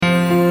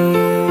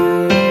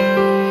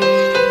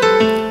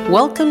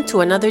Welcome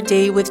to another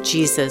day with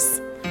Jesus.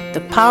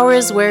 The power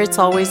is where it's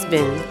always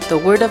been. The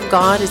Word of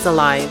God is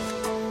alive.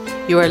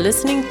 You are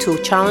listening to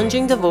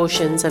challenging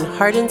devotions and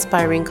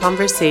heart-inspiring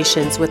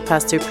conversations with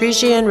Pastor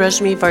Priji and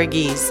Rajmi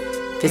Varghese.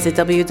 Visit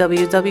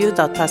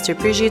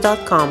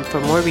www.pastorpriji.com for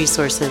more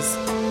resources.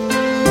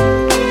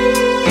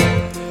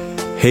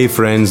 Hey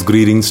friends,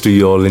 greetings to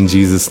you all in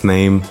Jesus'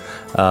 name.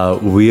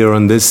 We are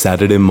on this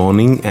Saturday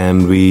morning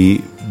and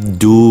we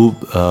do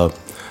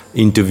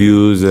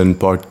interviews and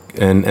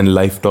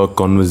live talk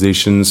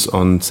conversations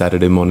on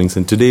Saturday mornings.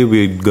 And today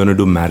we're going to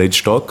do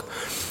marriage talk.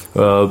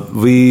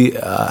 We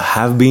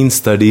have been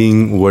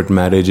studying what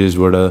marriage is,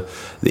 what are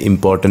the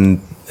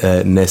important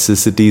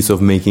necessities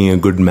of making a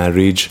good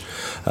marriage.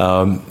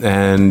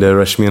 And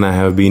Rashmi and I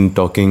have been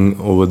talking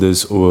over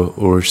this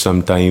over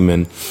some time.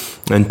 And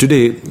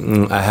today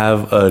I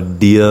have a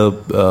dear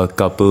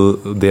couple.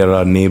 They are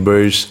our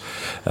neighbors.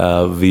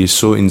 We're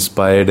so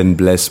inspired and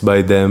blessed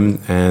by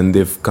them. And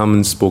they've come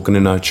and spoken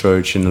in our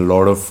church in a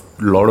lot of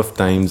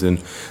times, and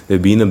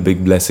they've been a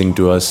big blessing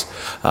to us.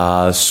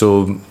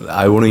 So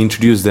I want to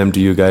introduce them to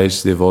you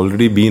guys. They've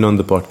already been on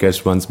the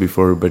podcast once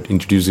before, but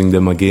introducing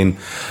them again.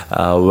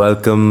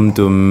 Welcome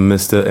to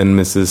Mr. and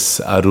Mrs.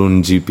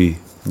 Arun GP.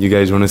 You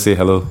guys want to say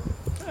hello?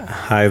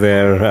 Hi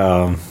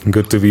there.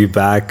 Good to be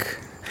back.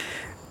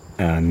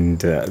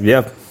 And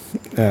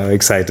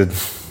excited.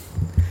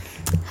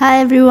 Hi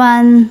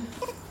everyone.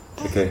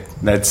 Okay,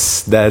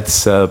 that's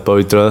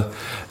Pavitra.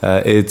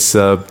 It's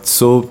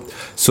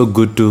so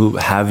good to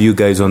have you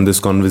guys on this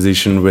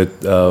conversation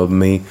with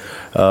me.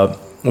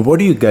 What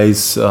do you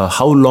guys?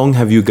 How long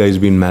have you guys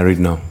been married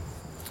now?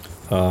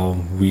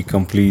 We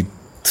complete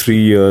 3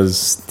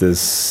 years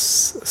this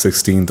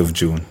 16th of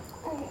June.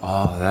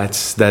 Oh,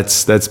 that's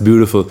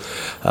beautiful.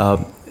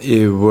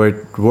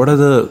 What are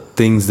the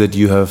things that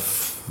you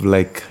have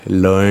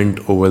learned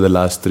over the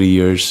last 3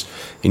 years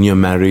in your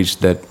marriage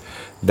that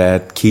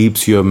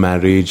keeps your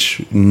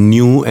marriage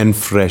new and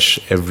fresh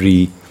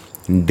every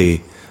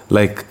day?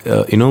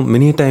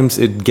 Many times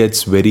it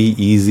gets very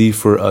easy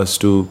for us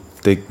to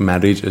take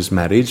marriage as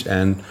marriage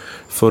and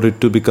for it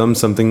to become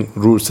something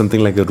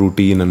like a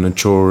routine and a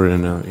chore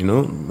and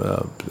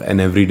an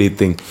everyday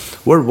thing.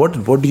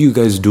 What do you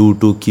guys do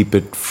to keep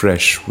it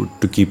fresh,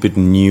 to keep it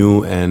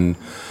new and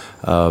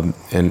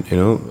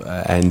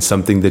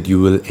something that you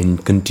will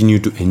continue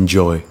to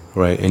enjoy,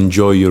 right?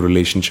 Enjoy your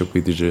relationship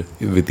with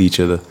each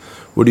other.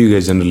 What do you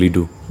guys generally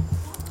do?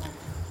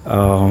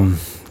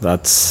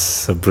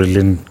 That's a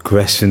brilliant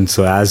question.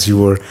 So as you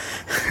were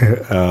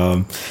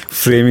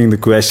framing the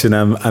question,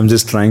 I'm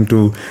just trying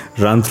to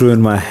run through in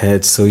my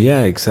head. So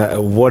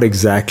what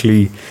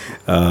exactly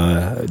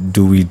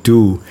do we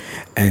do?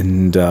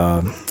 And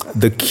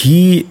the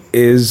key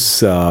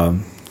is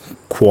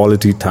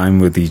quality time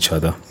with each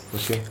other.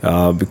 Okay.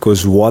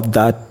 Because what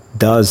that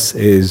does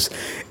is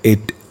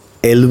it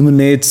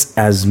eliminates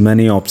as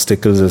many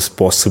obstacles as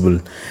possible.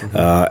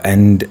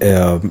 And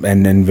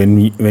then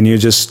when you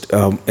just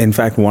in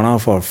fact, one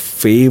of our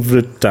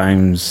favorite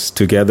times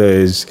together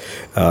is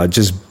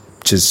just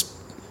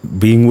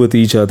being with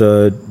each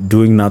other,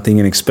 doing nothing,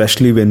 and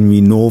especially when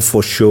we know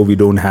for sure we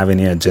don't have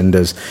any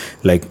agendas,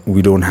 like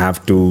we don't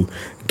have to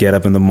get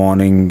up in the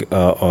morning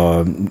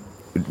or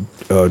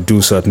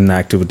do certain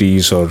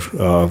activities or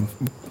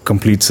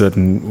complete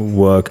certain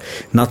work.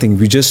 Nothing.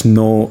 We just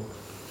know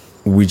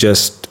we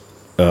just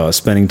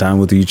spending time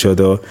with each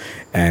other,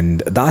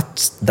 and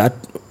that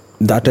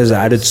has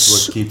added.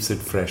 What keeps it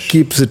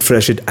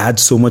fresh? It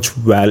adds so much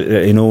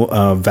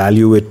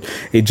value.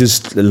 It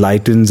just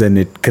lightens and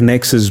it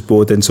connects us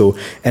both, and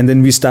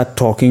then we start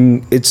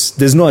talking.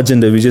 There's no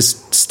agenda. We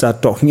just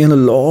start talking, and a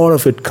lot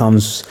of it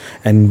comes,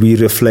 and we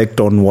reflect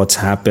on what's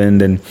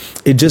happened, and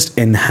it just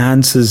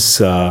enhances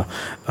our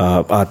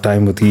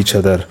time with each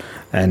other.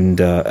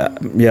 And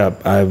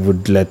I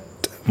would let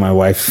my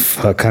wife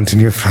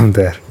continue from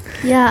there.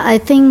 Yeah, I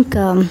think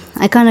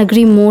I can't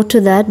agree more to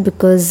that,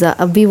 because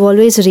we've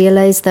always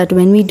realized that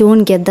when we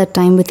don't get that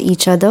time with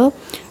each other,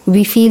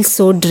 we feel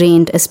so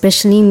drained,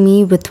 especially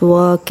me with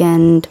work,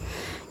 and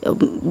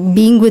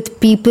being with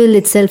people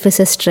itself is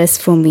a stress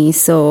for me.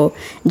 So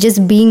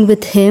just being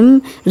with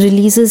him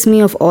releases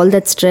me of all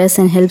that stress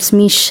and helps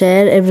me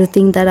share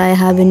everything that I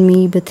have in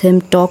me with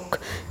him, talk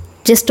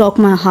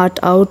my heart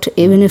out,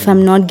 even if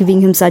I'm not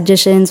giving him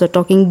suggestions or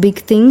talking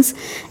big things.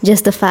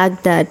 Just the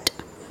fact that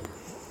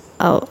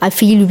I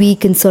feel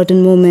weak in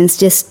certain moments,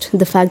 just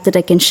the fact that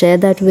I can share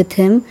that with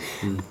him.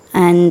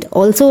 And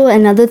also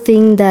another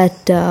thing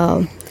that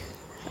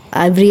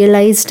I've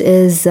realized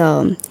is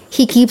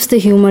he keeps the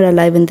humor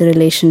alive in the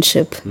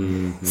relationship.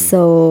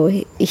 So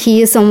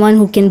he is someone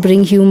who can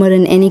bring humor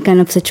in any kind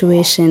of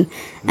situation,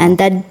 and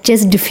that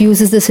just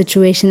diffuses the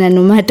situation, and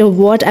no matter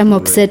what I'm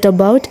upset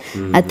about,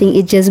 I think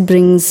it just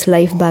brings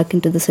life back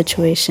into the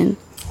situation.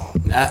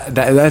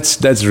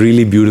 That's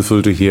really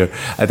beautiful to hear.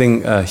 I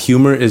think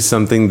humor is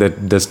something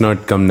that does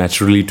not come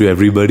naturally to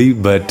everybody,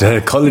 but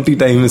quality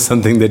time is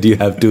something that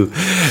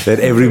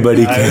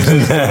everybody can.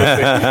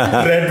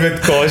 Read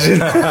with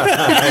caution.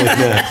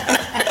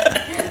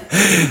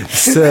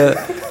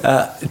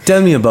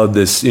 Tell me about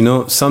this.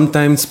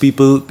 Sometimes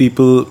people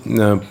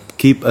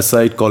keep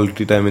aside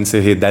quality time and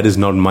say, hey, that is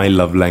not my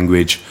love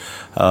language.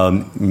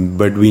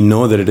 But we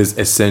know that it is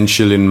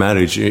essential in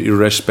marriage,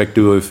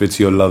 irrespective of if it's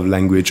your love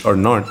language or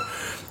not.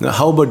 Now,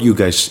 how about you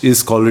guys?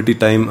 Is quality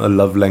time a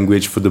love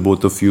language for the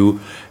both of you?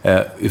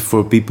 If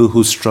for people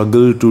who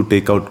struggle to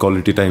take out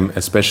quality time,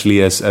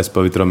 especially as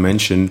Pavitra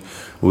mentioned,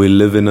 we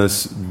live in a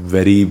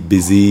very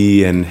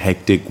busy and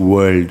hectic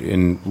world.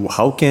 And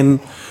how can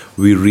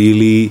we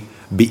really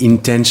be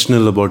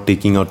intentional about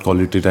taking out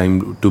quality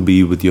time to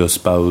be with your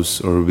spouse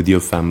or with your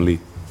family?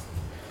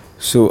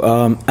 So,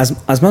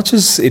 as much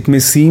as it may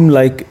seem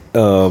like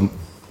a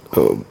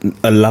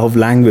love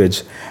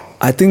language,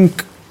 I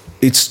think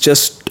it's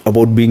just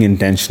about being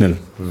intentional.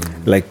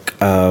 Like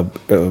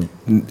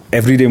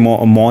every day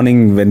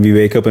morning when we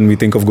wake up and we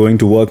think of going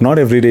to work, not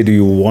every day do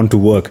you want to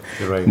work,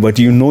 right, but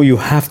you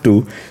have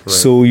to. Right.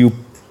 So you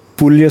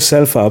pull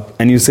yourself up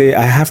and you say,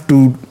 I have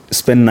to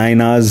spend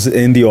 9 hours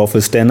in the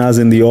office, 10 hours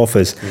in the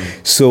office.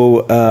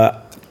 So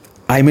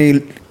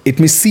it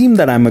may seem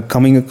that I'm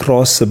coming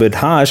across a bit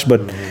harsh, but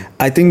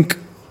I think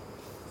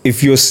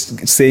if you're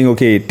saying,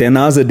 okay, 10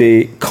 hours a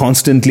day,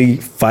 constantly,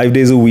 5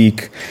 days a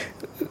week,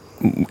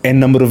 n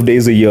number of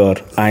days a year,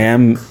 I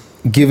am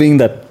giving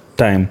that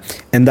time,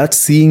 and that's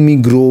seeing me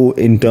grow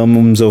in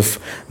terms of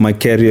my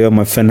career,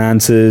 my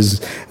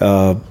finances,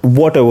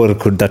 whatever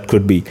that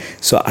could be.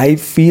 So I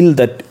feel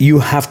that you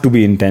have to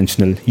be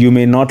intentional. You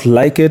may not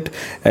like it,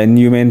 and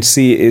you may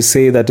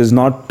say that is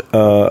not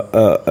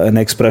an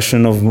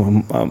expression of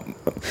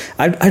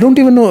I don't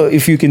even know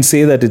if you can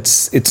say that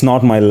it's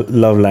not my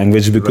love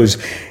language, because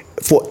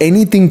for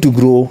anything to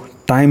grow,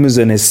 time is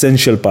an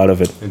essential part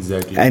of it.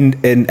 Exactly.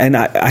 And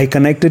I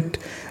connect it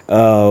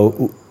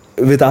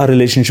with our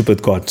relationship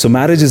with God. So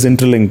marriage is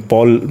interlinked.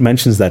 Paul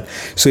mentions that.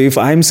 So if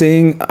I'm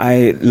saying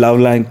I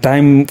love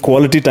time,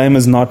 quality time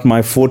is not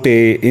my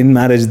forte in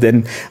marriage,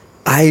 then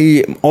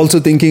I also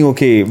thinking,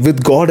 okay,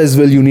 with God as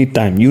well, you need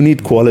time. You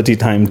need quality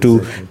time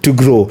to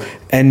grow.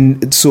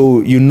 And so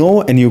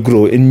and you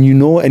grow, and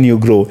and you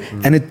grow.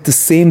 And the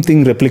same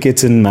thing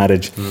replicates in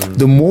marriage.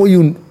 The more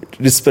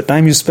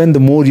time you spend, the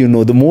more you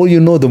know. The more you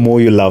know, the more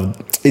you love.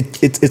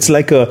 It's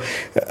like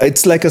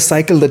a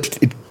cycle that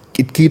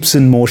it keeps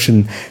in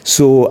motion.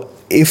 So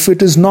if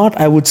it is not,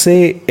 I would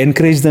say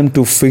encourage them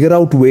to figure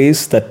out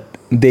ways that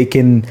they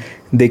can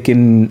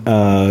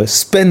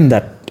spend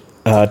that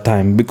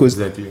time, because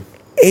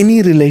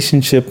any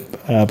relationship,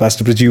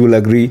 Pastor Priji, you will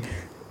agree,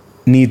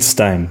 needs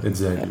time.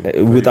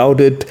 Exactly. Without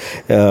it,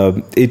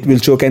 it will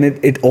choke. And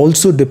it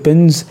also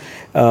depends,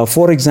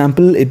 for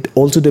example, it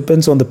also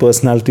depends on the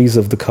personalities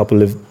of the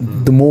couple. If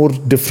the more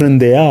different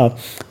they are,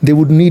 they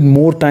would need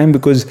more time,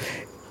 because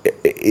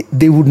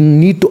they would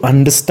need to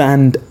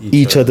understand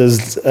each other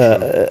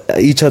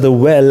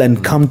well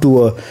and come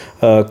to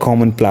a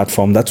common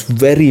platform. That's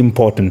very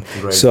important.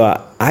 Right. So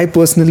I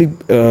personally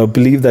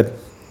believe that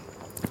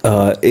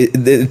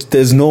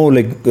there's no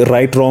like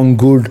right, wrong,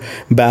 good,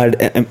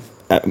 bad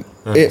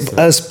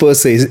as per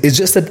se. It's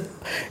just that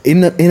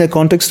in a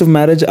context of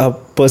marriage, our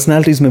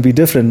personalities may be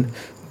different.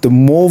 The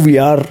more we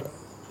are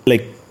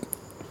like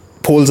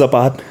poles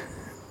apart,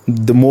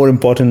 the more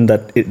important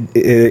that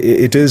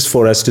it is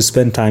for us to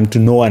spend time to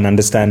know and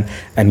understand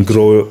and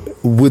grow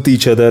with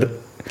each other.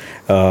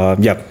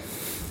 That's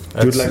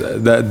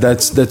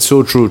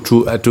so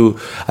true.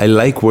 I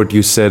like what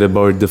you said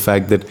about the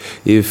fact that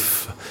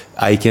if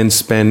I can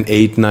spend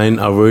 8-9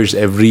 hours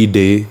every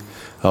day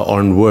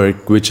on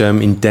work, which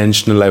I'm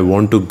intentional, I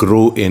want to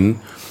grow in,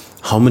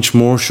 how much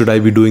more should I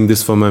be doing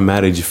this for my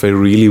marriage if I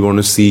really want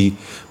to see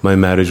my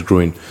marriage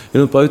growing?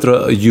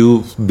 Pavitra,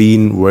 you've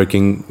been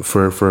working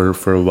for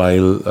a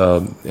while,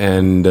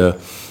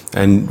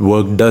 and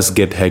work does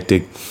get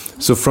hectic.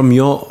 So from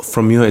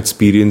your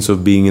experience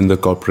of being in the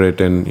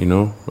corporate and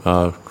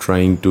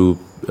trying to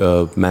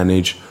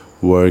manage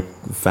work,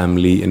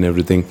 family, and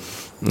everything,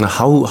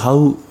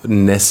 how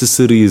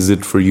necessary is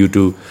it for you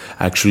to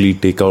actually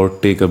take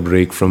a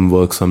break from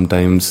work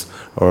sometimes,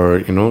 or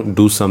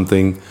do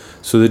something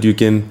so that you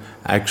can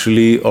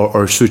actually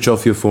or switch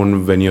off your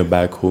phone when you're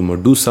back home, or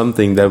do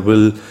something that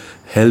will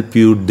help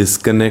you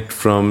disconnect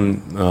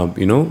from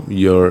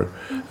your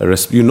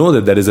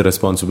that that is a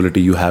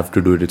responsibility. You have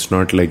to do it. It's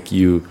not like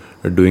you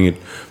are doing it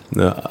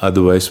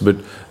otherwise, but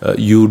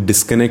you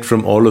disconnect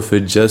from all of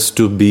it just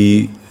to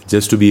be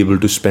able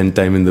to spend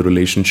time in the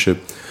relationship.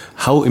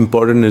 How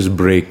important is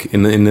break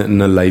in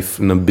a life,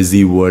 in a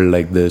busy world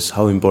like this?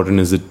 How important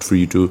is it for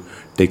you to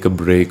take a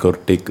break or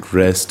take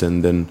rest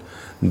and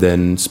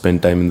then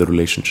spend time in the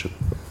relationship?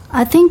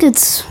 I think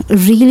it's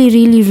really,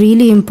 really,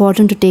 really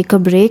important to take a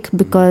break,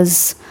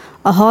 because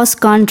a horse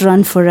can't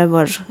run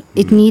forever.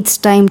 It needs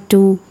time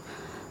to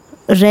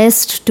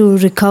rest, to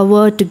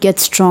recover, to get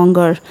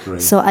stronger.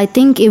 Right. So I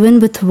think even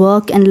with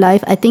work and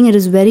life, I think it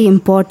is very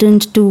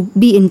important to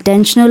be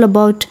intentional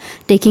about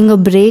taking a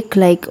break.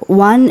 Like,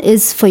 one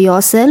is for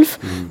yourself,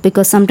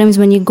 because sometimes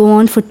when you go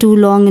on for too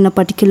long in a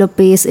particular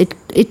pace,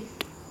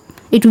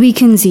 it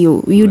weakens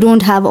you. You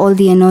don't have all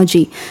the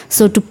energy.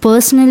 So to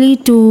personally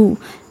to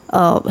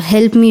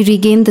help me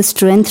regain the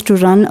strength to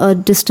run a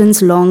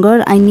distance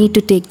longer, I need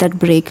to take that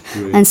break.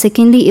 Right. And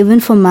secondly, even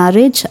for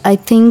marriage, I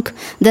think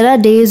there are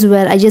days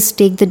where I just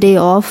take the day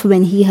off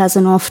when he has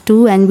an off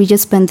too, and we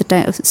just spend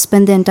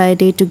the entire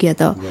day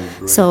together.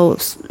 Right. So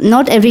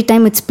not every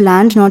time it's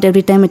planned, not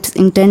every time it's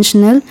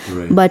intentional,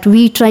 Right. but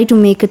we try to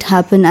make it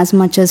happen as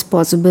much as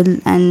possible,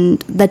 and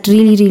that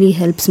really, really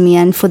helps me.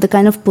 And for the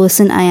kind of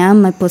person I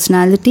am, my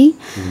personality,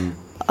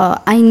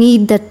 I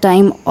need that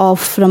time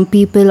off from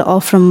people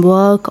or from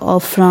work or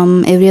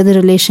from every other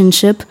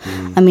relationship.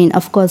 I mean,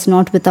 of course,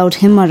 not without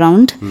him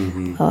around.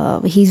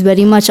 He's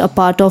very much a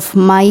part of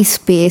my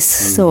space.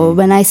 So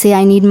when I say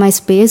I need my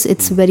space,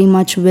 it's very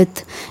much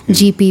with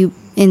GP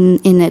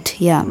in it.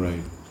 Yeah.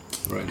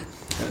 Right.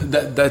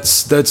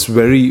 That's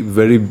very,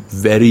 very,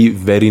 very,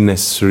 very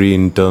necessary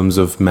in terms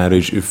of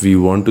marriage. If we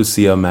want to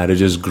see our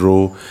marriages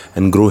grow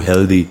and grow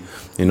healthy,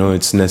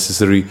 it's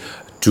necessary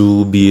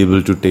to be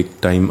able to take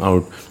time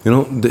out.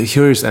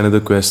 Here's another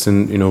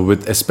question,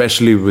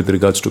 especially with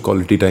regards to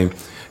quality time.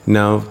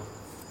 Now,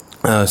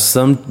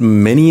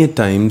 many a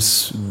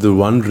times, the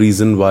one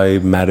reason why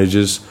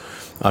marriages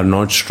are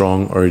not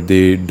strong or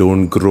they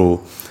don't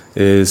grow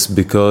is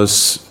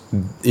because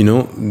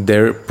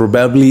there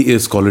probably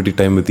is quality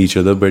time with each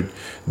other, but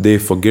they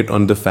forget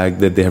on the fact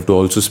that they have to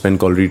also spend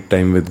quality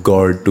time with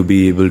God to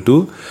be able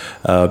to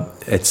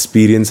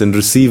experience and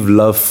receive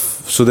love,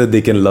 so that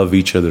they can love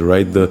each other,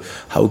 right?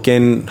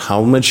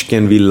 How much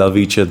can we love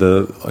each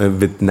other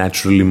with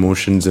natural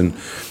emotions, and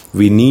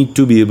we need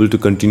to be able to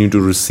continue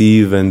to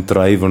receive and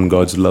thrive on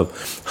God's love.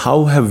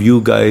 How have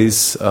you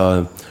guys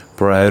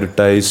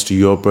prioritized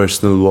your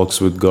personal walks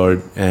with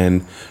God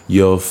and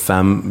your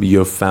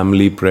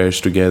family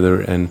prayers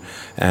together and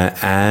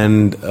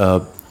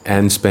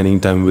spending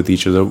time with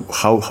each other?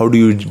 How do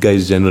you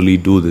guys generally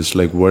do this?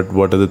 Like,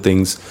 what are the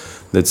things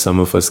that some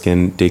of us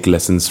can take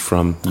lessons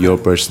from your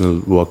personal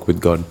walk with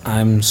God?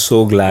 I'm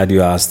so glad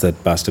you asked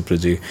that, Pastor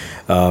Praji.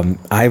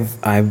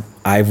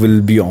 I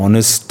will be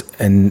honest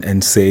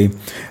and say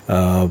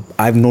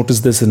I've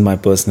noticed this in my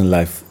personal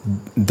life.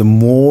 The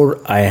more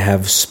I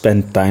have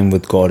spent time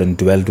with God and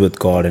dwelt with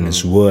God and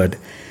His Word,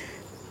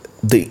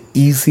 the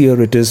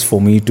easier it is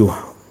for me to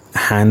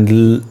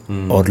handle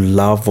or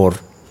love or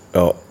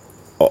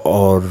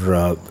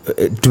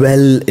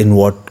dwell in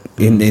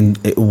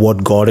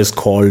what God has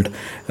called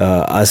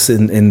us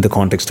in the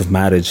context of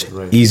marriage.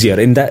 Right. Easier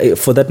in that,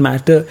 for that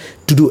matter,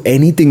 to do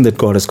anything that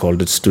God has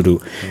called us to do.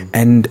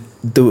 And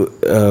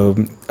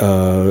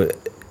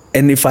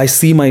and if I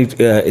see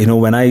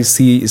when I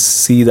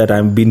see that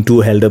I've been too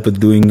held up with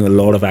doing a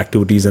lot of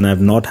activities and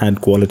I've not had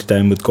quality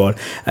time with God,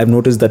 I've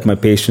noticed that my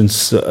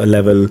patience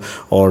level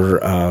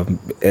or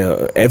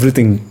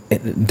everything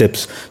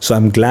dips. So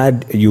I'm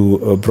glad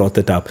you brought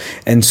that up.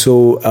 And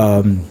so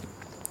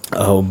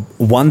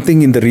one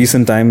thing in the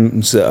recent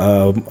times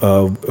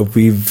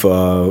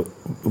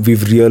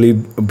we've really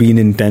been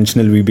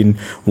intentional, we've been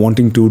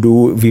wanting to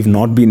do, we've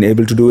not been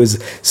able to do, is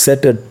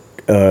set a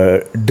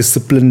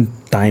disciplined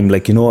time,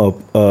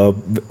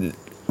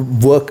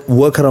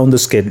 work around the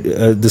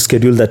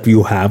schedule that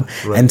you have,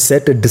 right, and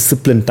set a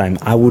disciplined time.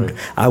 I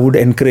would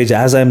encourage,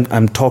 as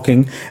I'm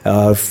talking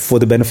for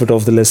the benefit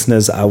of the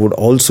listeners, I would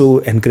also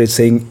encourage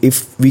saying,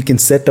 if we can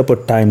set up a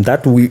time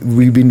that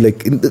we've been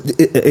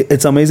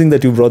it's amazing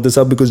that you brought this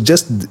up, because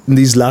just in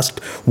these last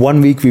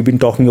 1 week we've been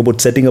talking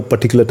about setting up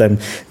particular time.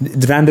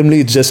 Randomly,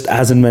 it's just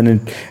as and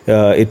when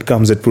it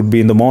comes. It could be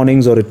in the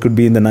mornings, or it could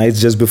be in the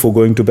nights just before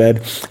going to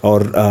bed,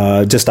 or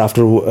just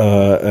after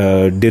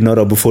dinner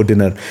or before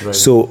dinner. Right.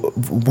 So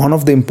one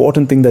of the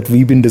important things that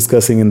we've been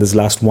discussing in this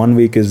last 1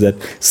 week is that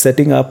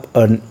setting up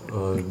a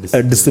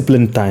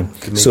disciplined time.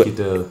 To make it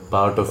a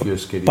part of your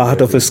schedule.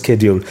 Part of a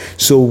schedule.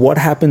 So what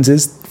happens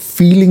is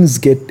feelings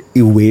get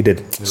evaded.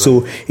 Right.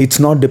 So it's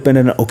not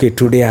dependent on, okay,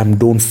 today I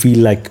don't feel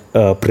like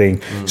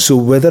praying. So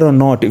whether or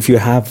not, if you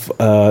have,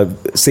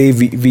 say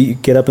we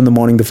get up in the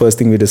morning, the first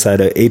thing we decide,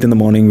 8 in the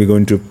morning, we're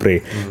going to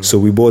pray. So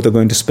we both are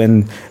going to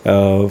spend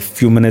a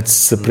few minutes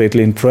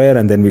separately in prayer,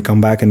 and then we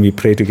come back and we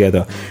pray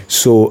together.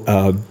 So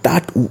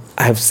that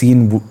I have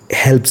seen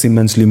helps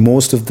immensely.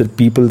 Most of the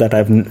people that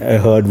I've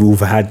heard who've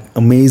had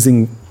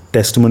amazing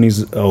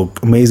testimonies,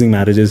 amazing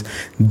marriages,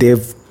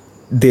 they've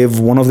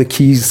one of the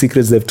key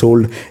secrets they've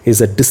told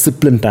is a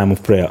disciplined time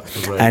of prayer.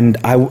 Right. And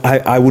I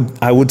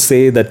would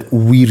say that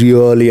we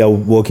really are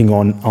working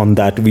on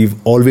that. We've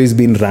always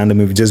been random.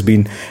 We've just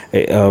been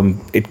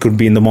it could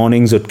be in the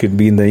mornings, or it could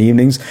be in the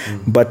evenings,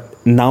 but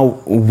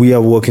now we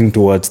are working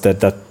towards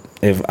that.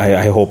 If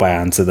I hope I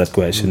answered that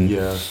question.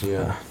 Yeah.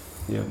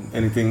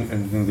 Anything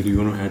that you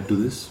want to add to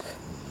this?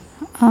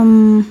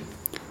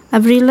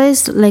 I've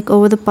realized,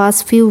 over the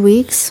past few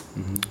weeks,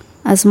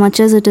 as much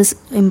as it is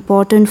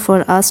important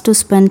for us to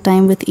spend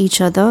time with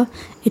each other,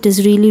 it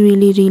is really,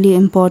 really, really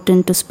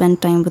important to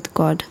spend time with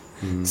God.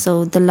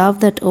 So the love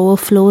that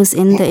overflows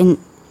in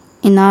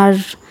our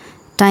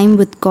time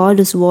with God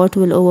is what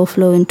will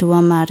overflow into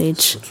our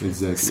marriage.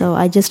 Exactly. So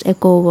I just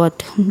echo what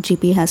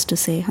GP has to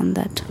say on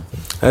that.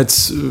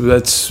 That's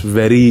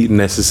very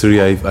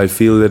necessary. I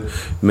feel that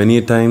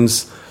many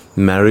times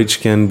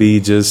marriage can be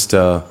just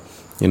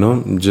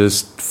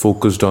just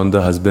focused on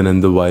the husband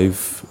and the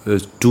wife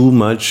too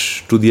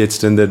much, to the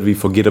extent that we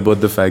forget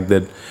about the fact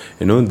that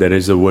there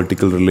is a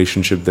vertical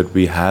relationship that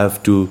we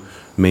have to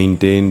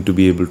maintain to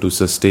be able to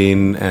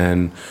sustain.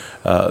 And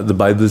the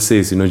Bible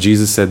says,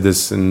 Jesus said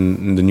this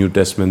in the New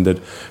Testament,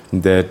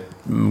 that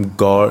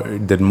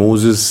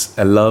Moses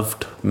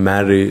allowed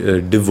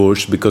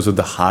divorce because of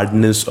the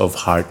hardness of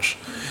hearts.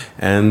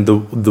 And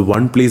the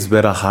one place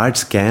where our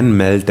hearts can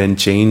melt and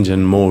change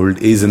and mold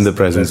is in the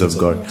presence of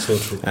God. So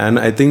true. And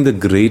I think the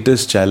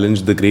greatest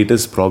challenge, the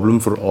greatest problem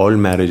for all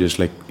marriages,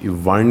 like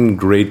one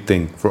great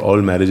thing for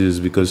all marriages,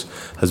 because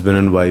husband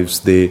and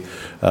wives, they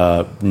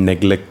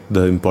neglect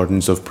the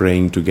importance of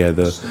praying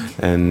together.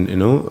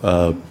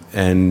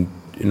 And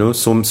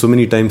so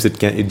many times it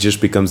just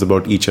becomes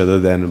about each other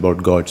than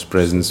about God's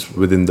presence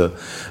within the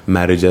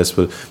marriage as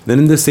well. Then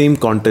in the same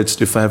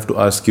context, if I have to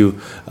ask you,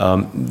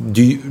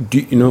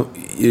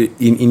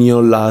 in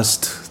your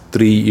last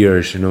 3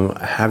 years,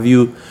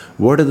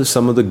 what are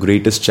some of the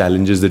greatest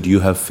challenges that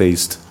you have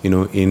faced,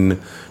 in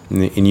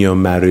your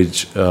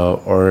marriage,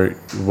 or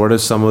what are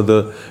some of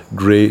the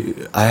great?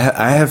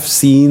 I have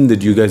seen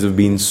that you guys have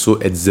been so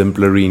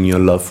exemplary in your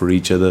love for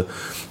each other.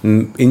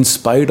 In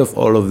spite of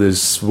all of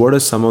this, what are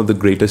some of the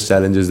greatest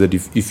challenges that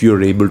if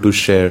you're able to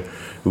share,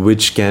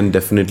 which can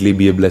definitely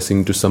be a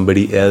blessing to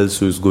somebody else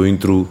who is going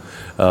through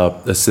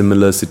a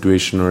similar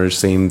situation or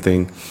same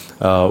thing?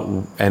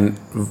 And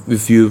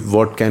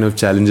what kind of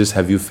challenges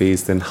have you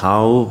faced, and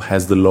how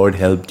has the Lord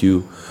helped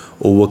you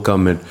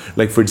overcome it?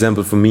 Like, for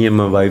example, for me and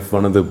my wife,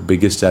 one of the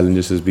biggest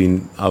challenges has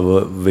been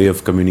our way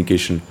of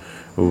communication,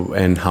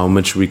 and how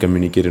much we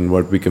communicate and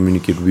what we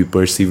communicate, we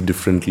perceive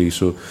differently.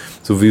 So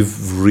we've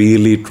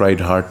really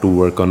tried hard to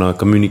work on our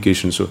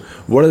communication. So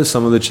what are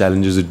some of the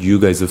challenges that you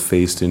guys have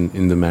faced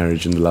in the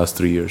marriage in the last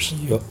 3 years?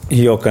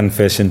 Your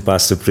confession,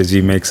 Pastor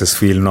Priji, makes us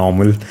feel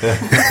normal.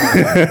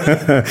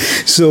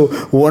 So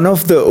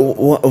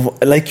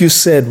like you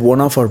said,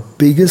 one of our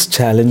biggest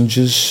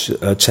challenges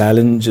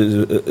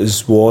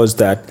was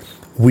that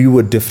we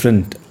were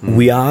different.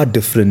 We are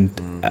different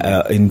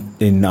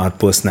in our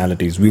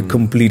personalities. We're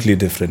completely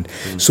different.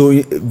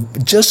 So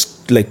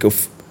just like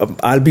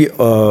I'll be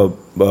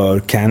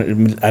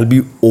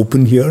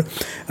open here.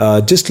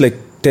 Just like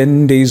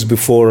 10 days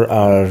before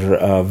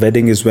our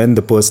wedding is when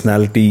the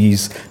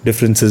personalities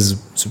differences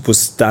was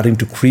starting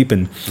to creep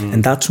in,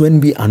 and that's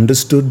when we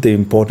understood the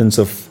importance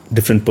of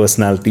different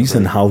personalities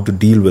and how to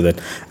deal with it.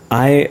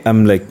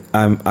 I'm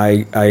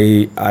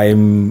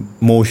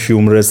more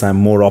humorous. I'm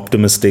more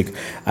optimistic.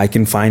 I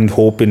can find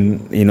hope in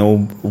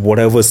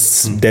whatever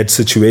dead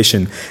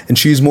situation, and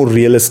she's more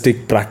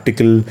realistic,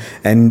 practical,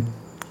 and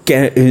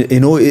can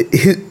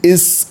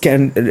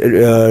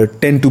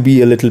tend to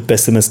be a little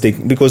pessimistic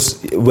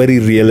because very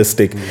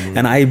realistic.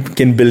 And I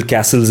can build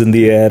castles in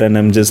the air, and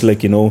I'm just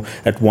like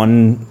at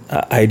one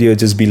idea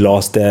just be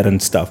lost there and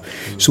stuff.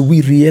 So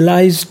we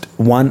realized,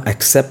 one,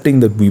 accepting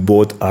that we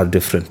both are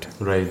different,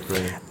 right,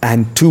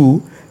 and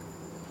two,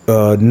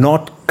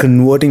 not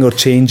converting or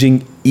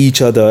changing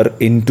each other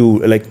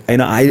into I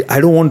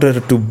don't want her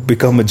to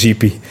become a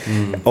GP,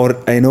 or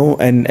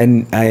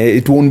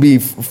it won't be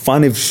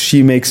fun if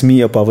she makes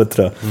me a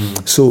Pavitra.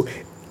 So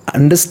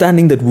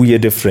understanding that we are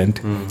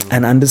different,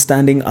 and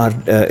understanding our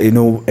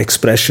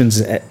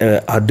expressions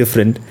are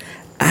different,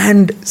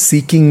 and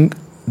seeking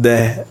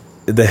the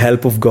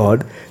help of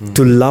God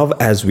to love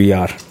as we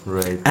are,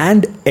 right,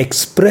 and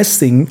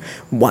expressing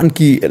one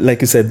key,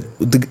 like I said,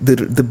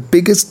 the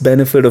biggest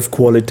benefit of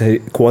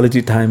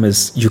quality time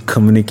is you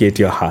communicate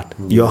your heart.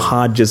 Your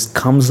heart just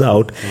comes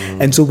out,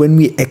 and so when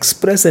we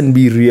express and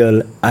be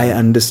real, I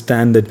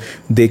understand that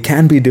there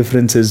can be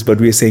differences, but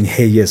we're saying,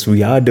 hey, yes,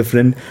 we are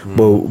different,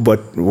 but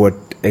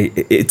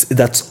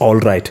that's all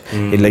right.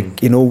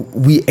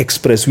 We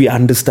express, we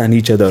understand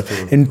each other,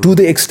 and to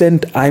the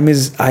extent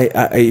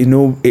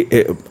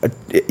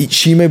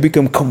she may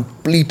become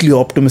completely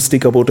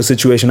optimistic about a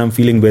situation I'm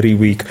feeling very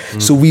weak.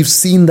 So we've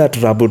seen that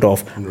rub it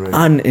off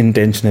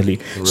unintentionally.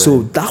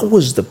 So that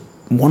was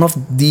one of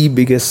the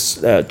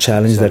biggest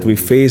challenge that we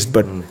faced.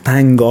 But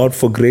thank God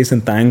for grace,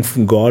 and thank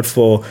God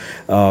for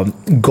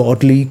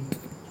godly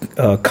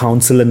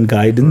counsel and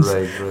guidance.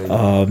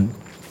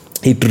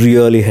 It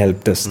really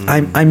helped us.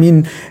 I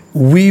mean,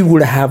 we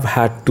would have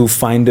had to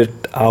find it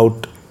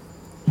out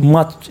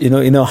much,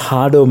 in a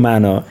harder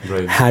manner,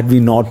 had we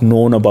not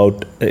known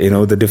about,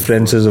 the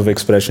differences of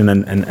expression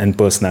and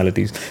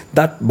personalities.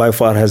 That by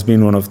far has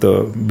been one of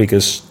the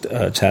biggest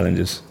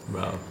challenges.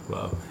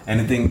 Wow.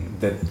 Anything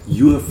that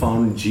you have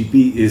found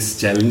GP is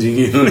challenging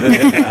you?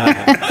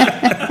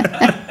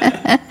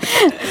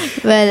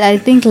 Well, I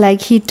think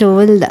like he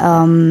told,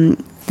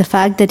 the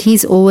fact that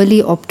he's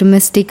overly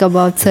optimistic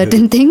about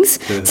certain things.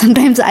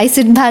 Sometimes I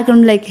sit back and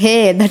I'm like,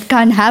 hey, that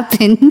can't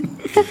happen.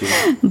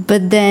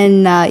 But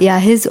then,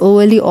 his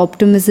overly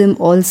optimism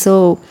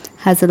also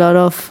has a lot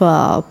of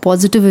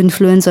positive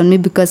influence on me,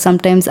 because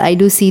sometimes I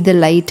do see the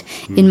light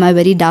in my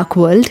very dark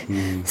world.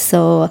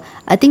 So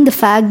I think the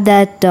fact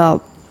that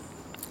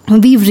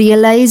we've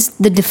realized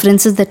the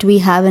differences that we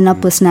have in our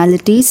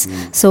personalities.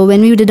 So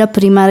when we did our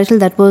premarital,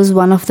 that was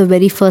one of the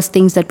very first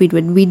things that we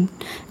did. We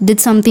did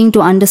something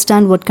to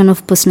understand what kind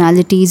of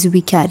personalities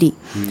we carry.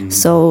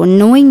 So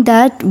knowing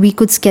that, we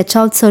could sketch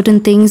out certain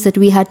things that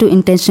we had to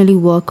intentionally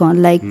work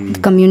on, like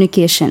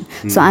communication.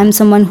 So I'm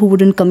someone who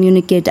wouldn't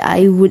communicate.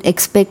 I would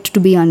expect to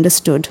be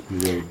understood.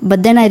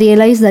 But then I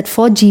realized that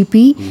for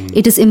GP,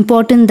 it is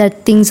important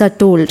that things are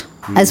told.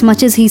 As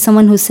much as he's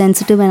someone who's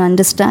sensitive and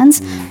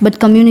understands, but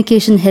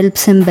communication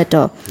helps him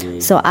better.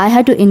 So I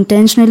had to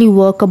intentionally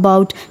work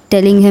about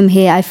telling him,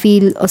 hey, I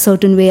feel a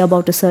certain way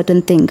about a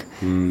certain thing,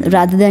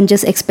 rather than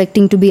just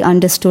expecting to be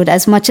understood.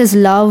 As much as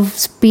love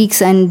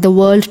speaks and the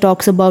world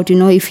talks about,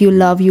 if you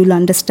love, you'll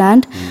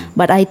understand.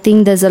 But I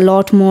think there's a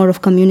lot more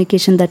of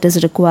communication that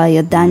is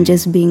required than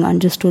just being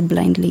understood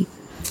blindly.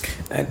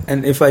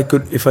 And if I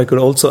could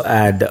also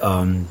add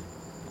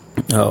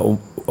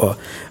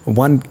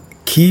one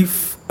key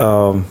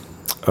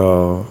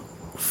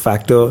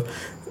factor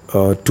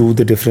to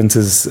the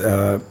differences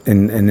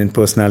in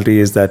personality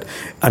is that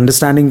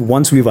understanding,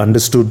 once we've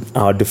understood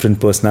our different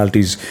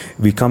personalities,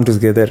 we come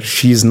together.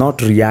 She's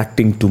not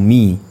reacting to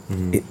me.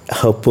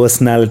 Her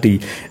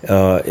personality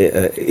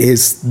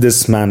is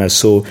this manner.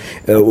 So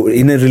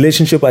in a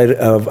relationship,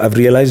 I've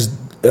realized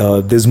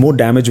there's more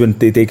damage when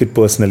they take it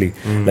personally.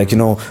 Like,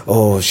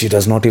 oh, she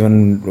does not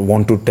even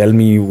want to tell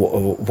me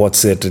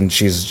what's it, and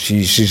she's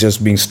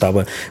just being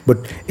stubborn. But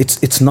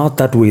it's not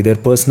that way. Their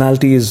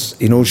personality is,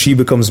 she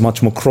becomes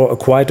much more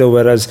quieter,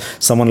 whereas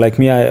someone like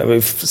me,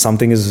 if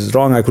something is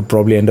wrong, I could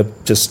probably end up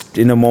just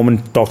in a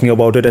moment talking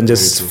about it and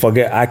just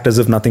act as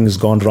if nothing has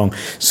gone wrong.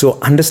 So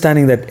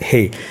understanding that,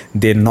 hey,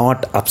 they're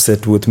not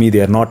upset with me,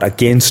 they're not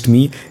against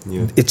me.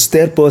 It's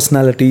their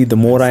personality. The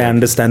more I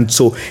understand,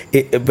 so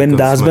when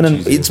the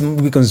husband it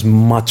becomes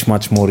much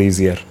more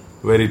easier.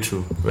 Very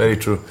true, very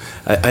true.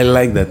 I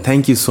like that.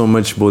 Thank you so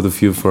much, both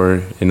of you,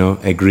 for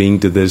agreeing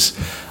to this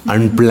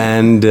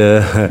unplanned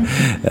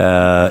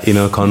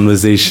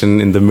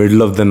conversation in the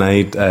middle of the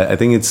night. I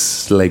think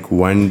it's like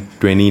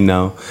 1:20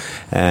 now,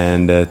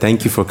 and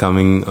thank you for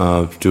coming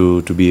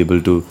to be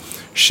able to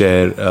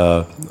share.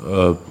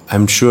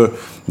 I'm sure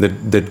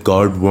that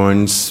God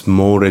wants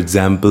more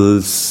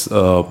examples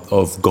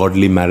of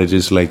godly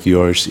marriages like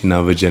yours in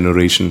our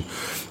generation.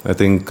 I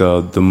think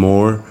the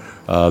more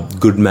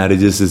good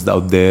marriages is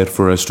out there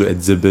for us to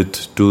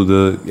exhibit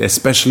to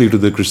especially to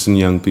the Christian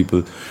young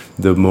people,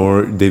 the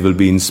more they will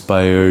be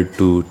inspired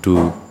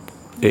to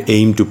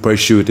aim to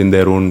pursue it in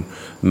their own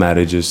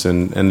marriages.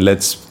 And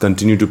let's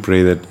continue to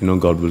pray that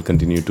God will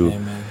continue to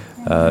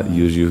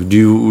use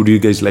you. Would you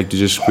guys like to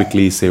just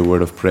quickly say a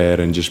word of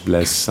prayer and just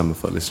bless some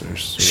of our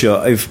listeners?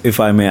 Sure. If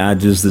I may add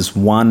just this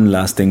one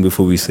last thing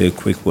before we say a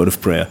quick word of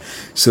prayer.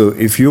 So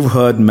if you've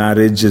heard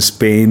marriage is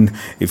pain,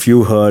 if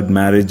you heard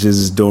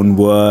marriages don't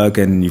work,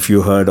 and if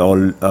you heard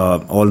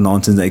all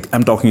nonsense, like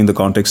I'm talking in the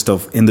context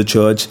of in the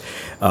church,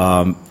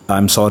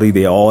 I'm sorry,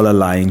 they all are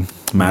lying.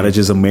 Marriage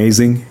is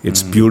amazing.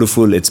 It's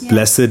beautiful. It's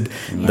blessed.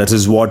 That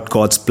is what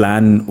God's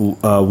plan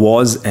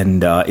was,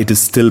 and it is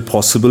still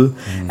possible.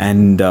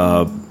 And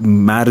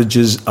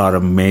marriages are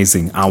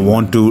amazing. I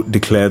want to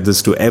declare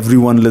this to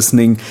everyone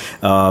listening.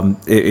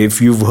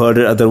 If you've heard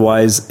it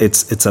otherwise,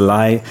 it's a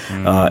lie.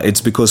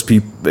 It's because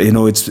people,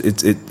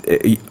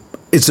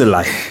 it's a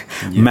lie.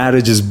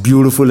 Marriage is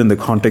beautiful in the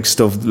context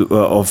of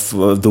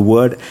the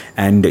word,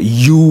 and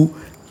you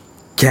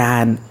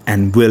can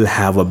and will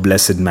have a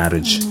blessed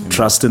marriage.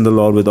 Trust in the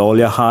Lord with all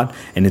your heart,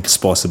 and it's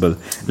possible.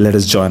 Let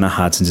us join our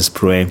hearts and just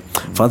pray.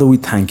 Father, we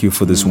thank you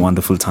for this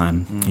wonderful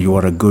time. You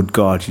are a good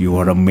God. You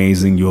are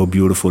amazing. You are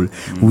beautiful.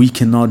 We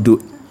cannot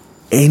do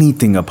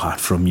anything apart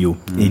from you.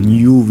 In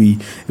you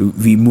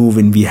we move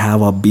and we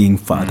have our being,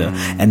 Father.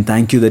 And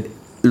thank you that,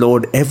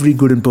 Lord, every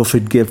good and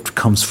perfect gift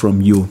comes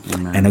from you.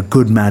 Amen. And a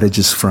good marriage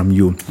is from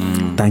you.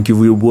 Thank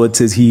you. Your word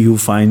says he who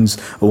finds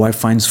a wife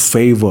finds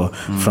favor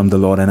from the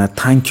Lord. And I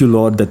thank you,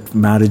 Lord, that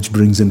marriage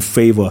brings in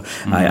favor.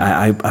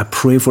 I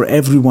pray for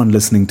everyone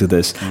listening to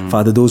this.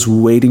 Father, those who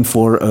are waiting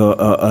for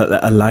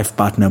a life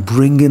partner,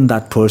 bring in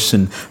that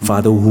person,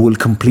 Father, who will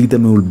complete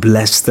them, who will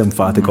bless them,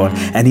 Father God.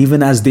 And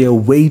even as they are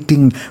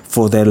waiting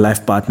for their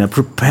life partner,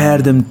 prepare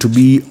them to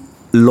be,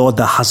 Lord,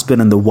 the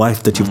husband and the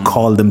wife that you've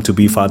called them to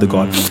be, Father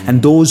God.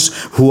 And those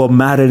who are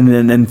married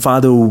and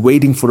Father,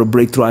 waiting for a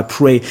breakthrough, I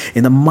pray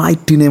in the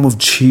mighty name of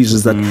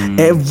Jesus that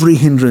every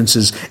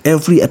hindrances,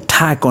 every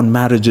attack on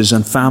marriages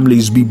and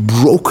families be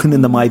broken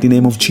in the mighty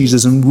name of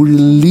Jesus, and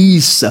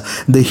release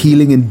the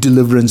healing and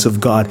deliverance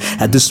of God.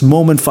 At this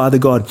moment, Father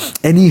God,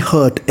 any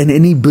hurt and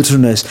any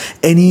bitterness,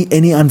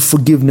 any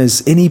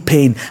unforgiveness, any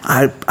pain,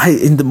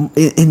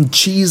 in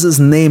Jesus'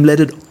 name, let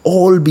it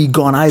all be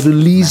gone. I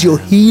release your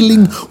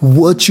healing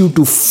virtue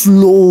to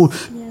flow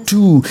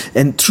to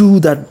and through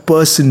that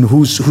person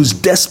who's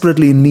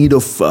desperately in need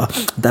of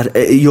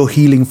your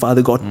healing,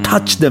 Father God.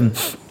 Touch them.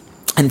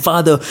 And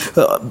Father,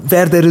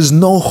 where there is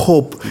no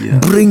hope,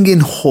 bring in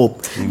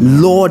hope.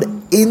 Lord,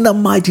 in the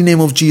mighty name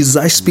of Jesus,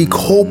 I speak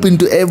hope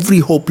into every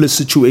hopeless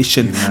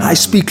situation. Amen. I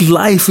speak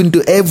life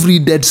into every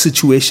dead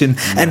situation.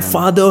 Amen. And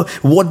Father,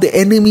 what the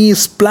enemy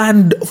is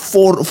planned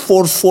for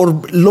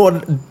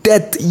Lord,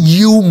 death,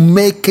 you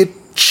make it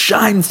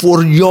shine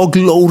for your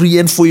glory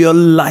and for your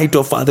light,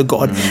 oh Father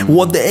God.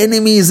 What the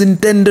enemy is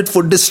intended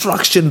for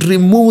destruction,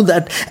 remove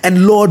that,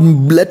 and Lord,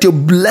 let your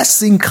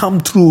blessing come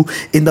through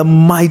in the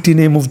mighty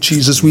name of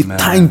Jesus. We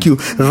thank you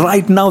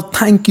right now.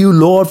 Thank you,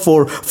 Lord,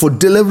 for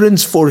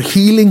deliverance, for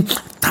healing.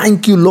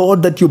 Thank you,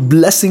 Lord, that you're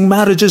blessing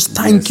marriages.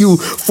 Thank you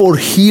for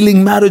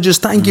healing marriages.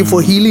 Thank you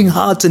for healing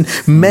hearts and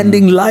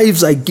mending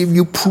lives. I give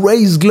you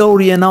praise,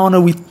 glory, and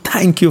honor. We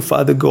thank you,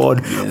 Father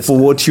God, for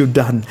what you've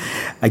done.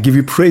 I give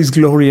you praise,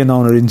 glory, and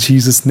honor. In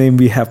Jesus' name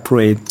we have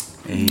prayed.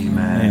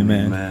 Amen.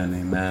 Amen. Amen.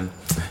 Amen.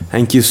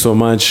 Thank you so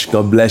much.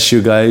 God bless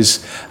you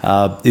guys.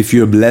 If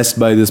you're blessed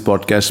by this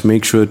podcast,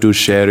 make sure to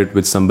share it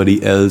with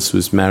somebody else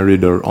who's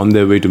married or on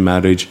their way to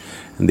marriage,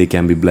 and they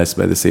can be blessed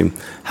by the same.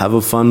 Have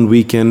a fun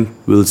weekend.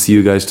 We'll see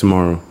you guys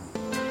tomorrow.